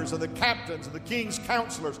governors and the captains and the king's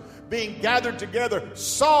counselors, being gathered together,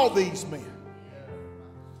 saw these men.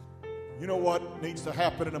 You know what needs to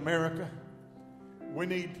happen in America? We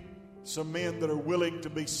need some men that are willing to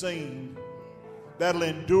be seen, that'll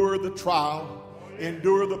endure the trial,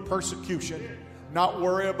 endure the persecution, not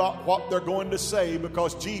worry about what they're going to say,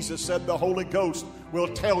 because Jesus said the Holy Ghost will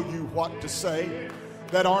tell you what to say,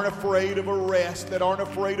 that aren't afraid of arrest, that aren't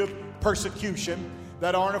afraid of persecution,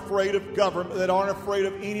 that aren't afraid of government, that aren't afraid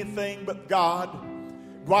of anything but God.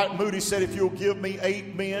 Dwight Moody said, if you'll give me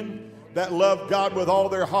 8 men that love God with all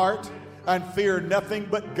their heart and fear nothing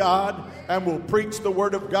but God and will preach the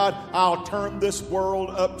Word of God, I'll turn this world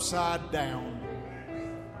upside down.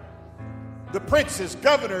 The princes,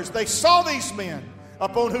 governors, they saw these men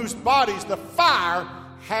upon whose bodies the fire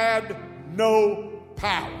had no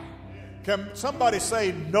power. Can somebody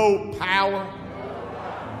say no power?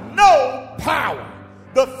 No power.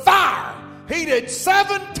 The fire, heated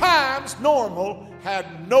 7 times normal,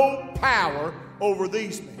 had no power over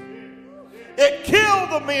these men. It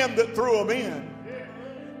killed the men that threw them in,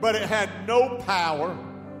 but it had no power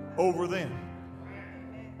over them.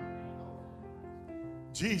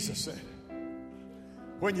 Jesus said,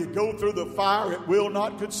 when you go through the fire, it will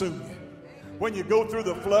not consume you. When you go through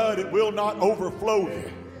the flood, it will not overflow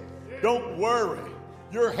you. Don't worry.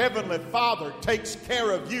 Your heavenly Father takes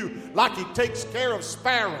care of you like He takes care of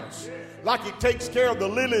sparrows, like He takes care of the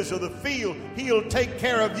lilies of the field. He'll take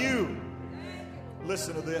care of you.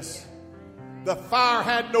 Listen to this. The fire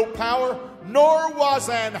had no power, nor was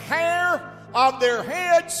an hair of their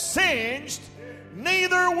heads singed,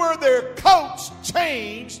 neither were their coats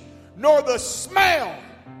changed, nor the smell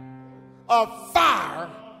of fire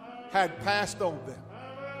had passed on them.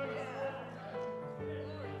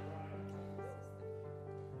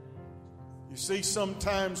 You see,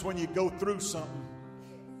 sometimes when you go through something,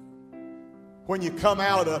 when you come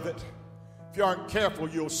out of it, if you aren't careful,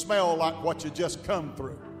 you'll smell like what you just come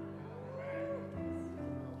through.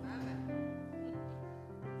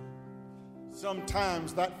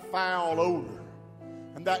 Sometimes that foul odor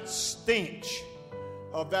and that stench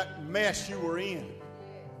of that mess you were in,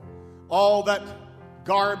 all that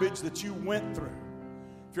garbage that you went through,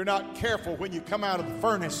 if you're not careful, when you come out of the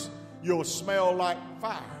furnace, you'll smell like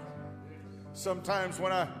fire. Sometimes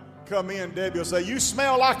when I come in, Debbie will say, you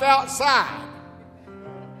smell like outside.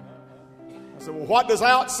 I said, well, what does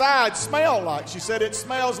outside smell like? She said, it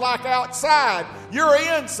smells like outside. You're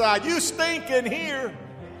inside. You stink in here.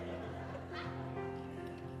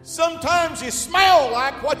 Sometimes you smell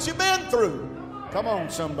like what you've been through. Come on,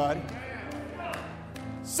 somebody.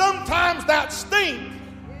 Sometimes that stink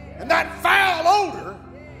and that foul odor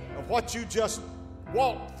of what you just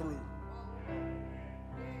walked through.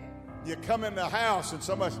 You come in the house and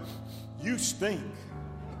somebody says, you stink.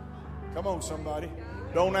 Come on, somebody.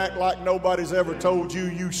 Don't act like nobody's ever told you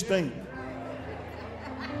you stink.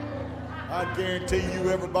 I guarantee you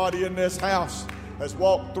everybody in this house has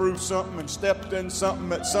walked through something and stepped in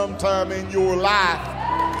something at some time in your life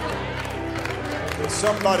that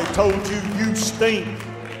somebody told you you stink.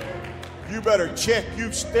 You better check.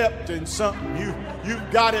 You've stepped in something.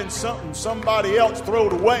 You've got in something somebody else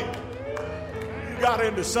throwed away. You got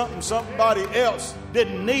into something somebody else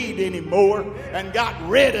didn't need anymore and got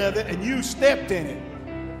rid of it, and you stepped in it.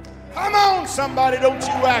 Come on, somebody. Don't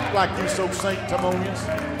you act like you're so sanctimonious.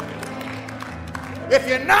 If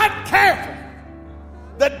you're not careful,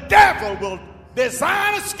 the devil will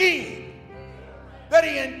design a scheme that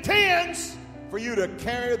he intends for you to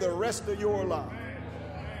carry the rest of your life.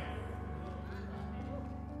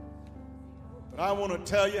 But I want to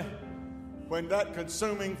tell you, when that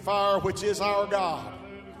consuming fire, which is our God,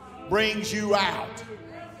 brings you out,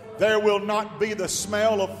 there will not be the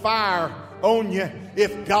smell of fire on you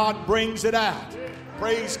if God brings it out.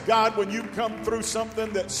 Praise God, when you come through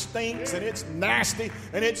something that stinks and it's nasty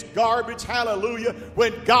and it's garbage, hallelujah,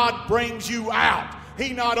 when God brings you out,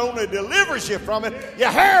 He not only delivers you from it, your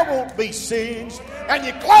hair won't be singed and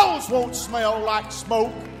your clothes won't smell like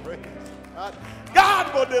smoke.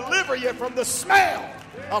 God will deliver you from the smell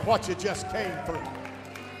of what you just came through.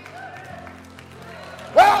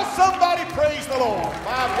 Well, somebody praise the Lord.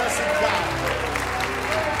 My blessed God.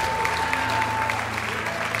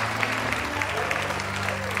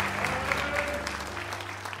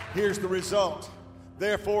 Here's the result.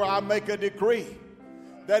 Therefore, I make a decree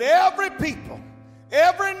that every people,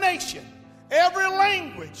 every nation, every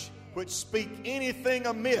language, which speak anything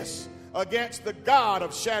amiss against the God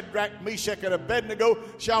of Shadrach, Meshach, and Abednego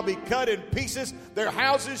shall be cut in pieces. Their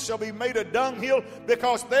houses shall be made a dunghill,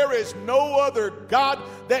 because there is no other God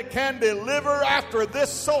that can deliver after this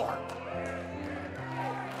sort.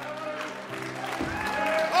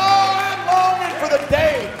 Oh, I'm longing for the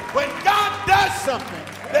day when God does something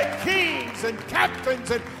that kings and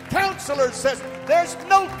captains and counselors says, there's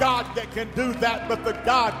no God that can do that but the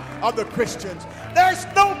God of the Christians. There's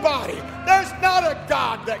nobody, there's not a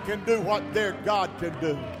God that can do what their God can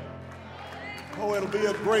do. Oh, it'll be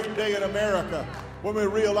a great day in America when we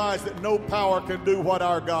realize that no power can do what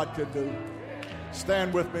our God can do.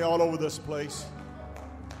 Stand with me all over this place.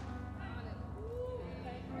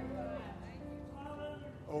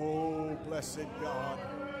 Oh, blessed God.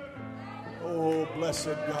 Oh,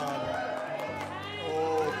 blessed God.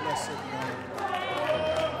 Oh, blessed God.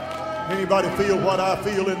 Anybody feel what I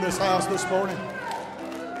feel in this house this morning?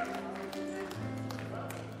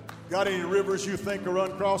 Got any rivers you think are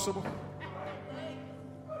uncrossable?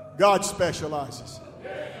 God specializes.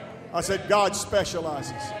 I said God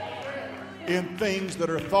specializes in things that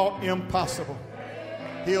are thought impossible.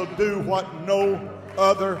 He'll do what no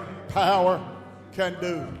other power can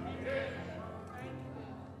do.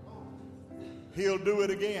 He'll do it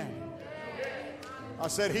again. I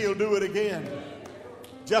said he'll do it again.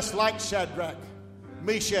 Just like Shadrach,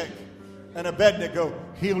 Meshach, and Abednego,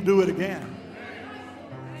 he'll do it again.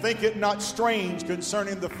 Think it not strange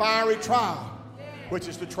concerning the fiery trial, which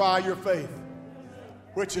is to try your faith,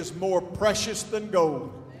 which is more precious than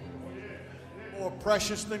gold. More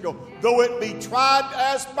precious than gold. Though it be tried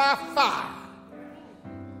as by fire.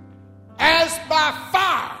 As by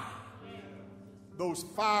fire. Those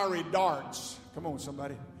fiery darts, come on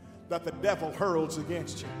somebody, that the devil hurls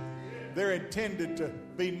against you. They're intended to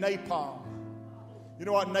be napalm. You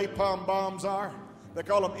know what napalm bombs are? They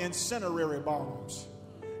call them incendiary bombs.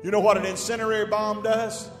 You know what an incendiary bomb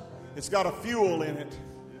does? It's got a fuel in it.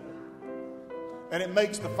 And it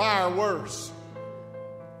makes the fire worse.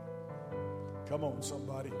 Come on,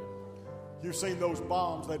 somebody. You've seen those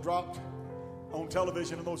bombs they dropped on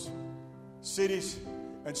television in those cities,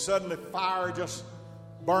 and suddenly fire just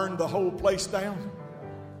burned the whole place down.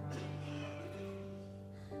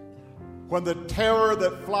 When the terror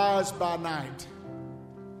that flies by night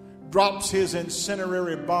drops his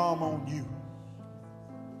incendiary bomb on you,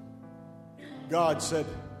 God said,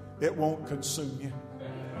 it won't consume you.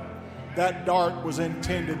 That dart was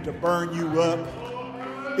intended to burn you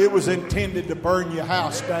up. It was intended to burn your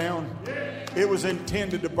house down. It was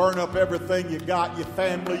intended to burn up everything you got, your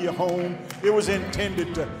family, your home. It was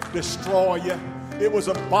intended to destroy you. It was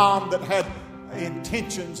a bomb that had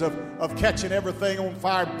intentions of catching everything on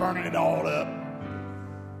fire, burning it all up.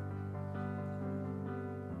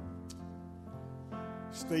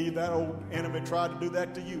 Steve, that old enemy tried to do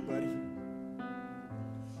that to you, buddy.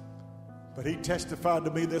 But he testified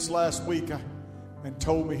to me this last week and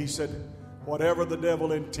told me, he said, whatever the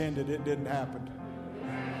devil intended, it didn't happen.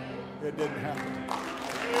 It didn't happen.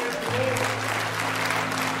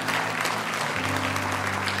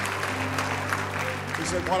 He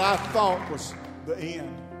said, what I thought was the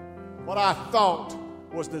end, what I thought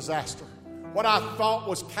was disaster, what I thought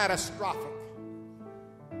was catastrophic,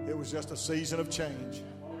 it was just a season of change.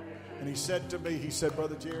 And he said to me, he said,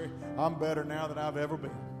 Brother Jerry, I'm better now than I've ever been.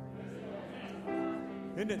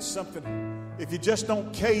 Isn't it something? If you just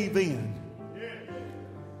don't cave in,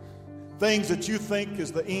 things that you think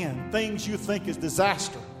is the end, things you think is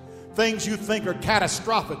disaster, things you think are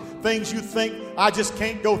catastrophic, things you think, I just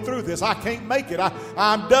can't go through this, I can't make it,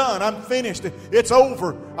 I'm done, I'm finished, it's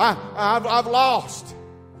over, I've lost,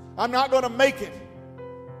 I'm not going to make it.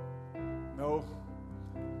 No,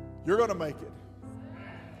 you're going to make it.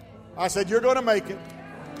 I said, you're going to make it.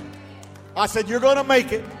 I said, you're going to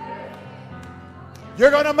make it.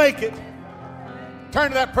 You're going to make it. Turn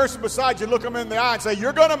to that person beside you, look them in the eye and say,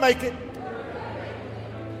 you're going to make it.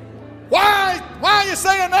 Why are you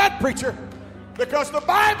saying that, preacher? Because the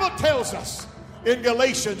Bible tells us in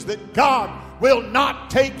Galatians that God will not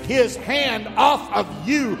take his hand off of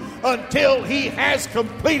you until he has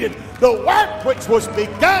completed the work which was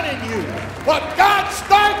begun in you. What God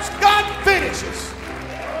starts, God finishes.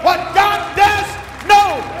 What God does,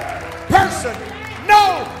 no person,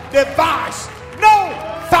 no device, no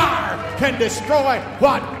fire can destroy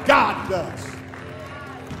what God does.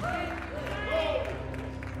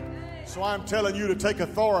 So I'm telling you to take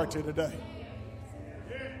authority today.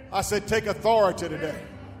 I said take authority today.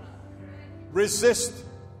 Resist,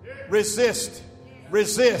 resist,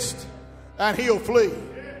 resist, and he'll flee.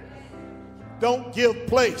 Don't give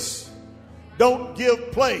place. Don't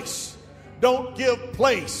give place. Don't give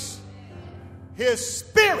place His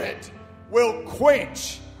Spirit will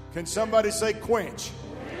quench. Can somebody say quench?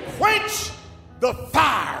 Quench the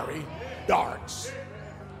fiery darts.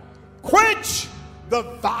 Quench the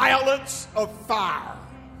violence of fire.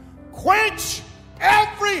 Quench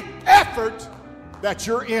every effort that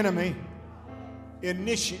your enemy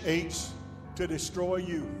initiates to destroy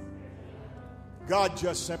you. God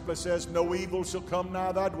just simply says, no evil shall come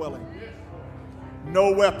nigh thy dwelling.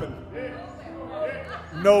 No weapon.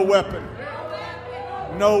 No weapon.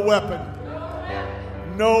 No weapon.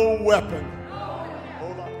 No weapon.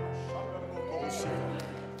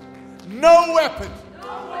 No weapon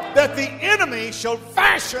that the enemy shall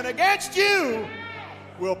fashion against you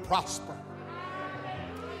will prosper.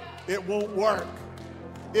 It won't work.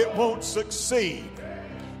 It won't succeed.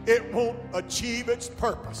 It won't achieve its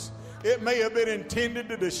purpose. It may have been intended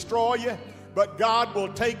to destroy you, but God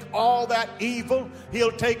will take all that evil.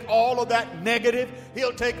 He'll take all of that negative.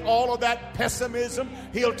 He'll take all of that pessimism.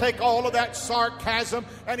 He'll take all of that sarcasm,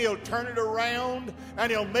 and He'll turn it around,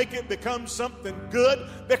 and He'll make it become something good,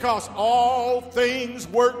 because all things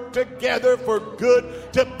work together for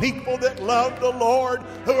good to people that love the Lord,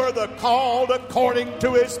 who are the called according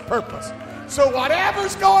to His purpose. So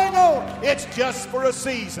whatever's going on, it's just for a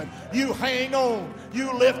season. You hang on.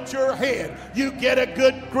 You lift your head. You get a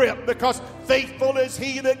good grip, because faithful is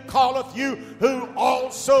He that calleth you, who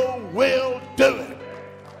also will do it.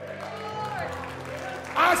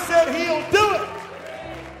 I said He'll do it.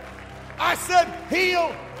 I said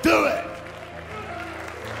He'll do it.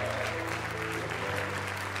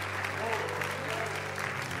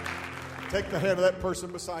 Take the hand of that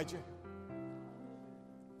person beside you.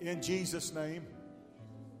 In Jesus' name.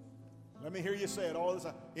 Let me hear you say it all the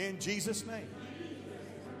time. In Jesus' name.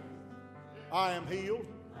 I am healed.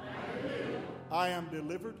 I am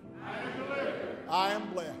delivered. I am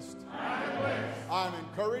blessed. I am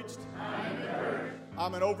encouraged.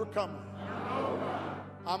 I'm an overcomer.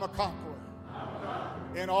 I'm a conqueror.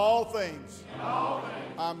 In all things,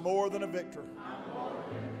 I'm more than a victor.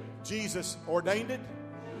 Jesus ordained it.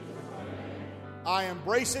 I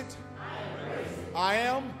embrace it. I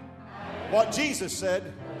am what Jesus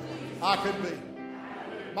said I could be.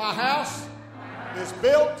 My house is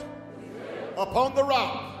built upon the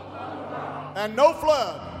rock, and no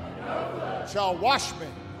flood shall wash me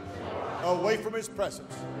away from His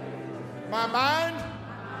presence. My mind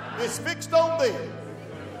is fixed on Thee,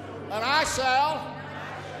 and I shall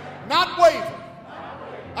not waver.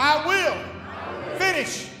 I will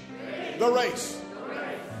finish the race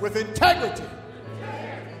with integrity,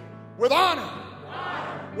 with honor,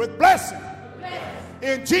 with blessing.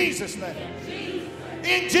 In Jesus' name.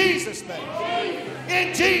 In Jesus' name.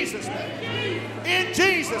 In Jesus' name. In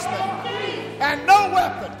Jesus' name. And no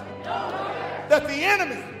weapon that the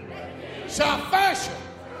enemy shall fashion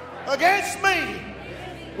against me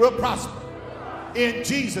will prosper. In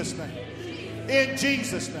Jesus' name. In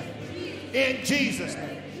Jesus' name. In Jesus'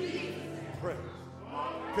 name. Praise.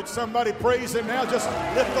 Could somebody praise Him now? Just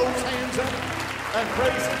lift those hands up and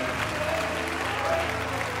praise Him.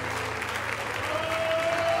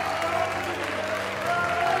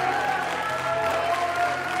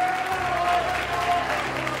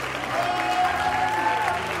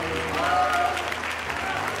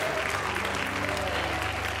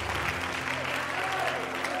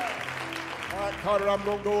 Carter, I'm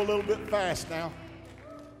going to go a little bit fast now.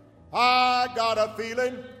 I got a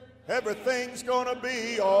feeling everything's going to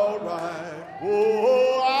be all right.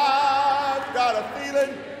 Oh, I've got a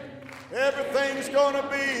feeling everything's going to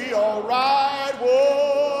be all right.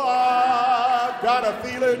 Oh, I've got a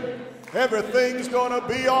feeling everything's going to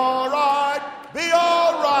be all right. Be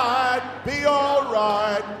all right. Be all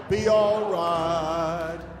right. Be all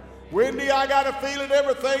right. Wendy, I got a feeling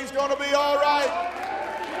everything's going to be all right.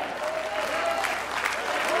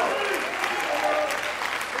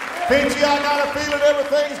 Peachy, I got a feeling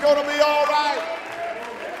everything's going to be all right.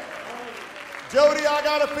 Jody, I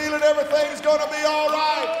got a feeling everything's going to be all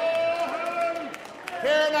right.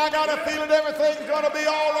 Karen, I got a feeling everything's going to be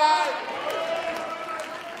all right.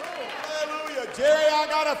 Hallelujah. Jerry, I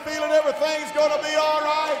got a feeling everything's going to be all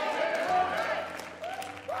right.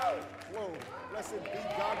 Whoa, blessed be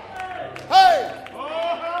God. Hey!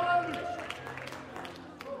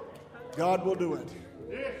 God will do it.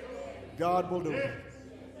 God will do it.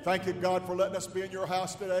 Thank you, God, for letting us be in your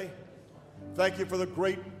house today. Thank you for the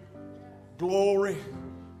great glory,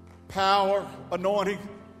 power, anointing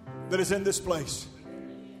that is in this place.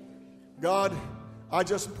 God, I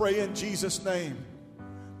just pray in Jesus' name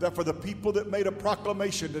that for the people that made a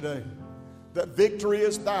proclamation today, that victory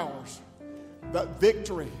is theirs, that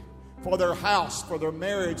victory for their house, for their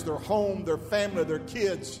marriage, their home, their family, their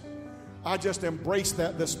kids, I just embrace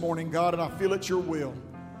that this morning, God, and I feel it's your will.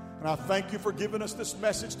 And I thank you for giving us this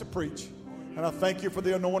message to preach. And I thank you for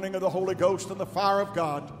the anointing of the Holy Ghost and the fire of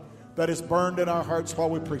God that is burned in our hearts while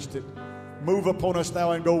we preached it. Move upon us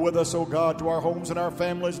now and go with us, oh God, to our homes and our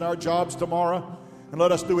families and our jobs tomorrow. And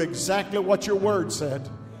let us do exactly what your word said.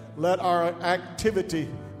 Let our activity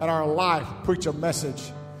and our life preach a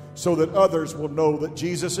message so that others will know that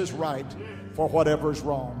Jesus is right for whatever is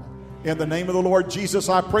wrong. In the name of the Lord Jesus,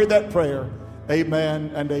 I pray that prayer.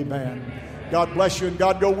 Amen and amen. God bless you and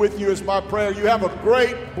God go with you is my prayer. You have a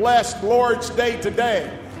great, blessed Lord's Day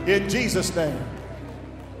today. In Jesus' name.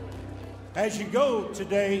 As you go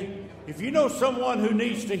today, if you know someone who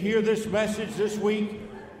needs to hear this message this week,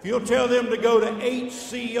 if you'll tell them to go to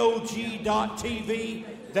hcog.tv,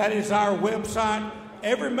 that is our website.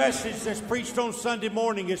 Every message that's preached on Sunday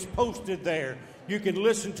morning is posted there. You can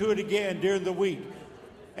listen to it again during the week.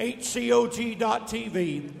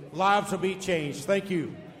 hcog.tv. Lives will be changed. Thank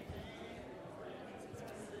you.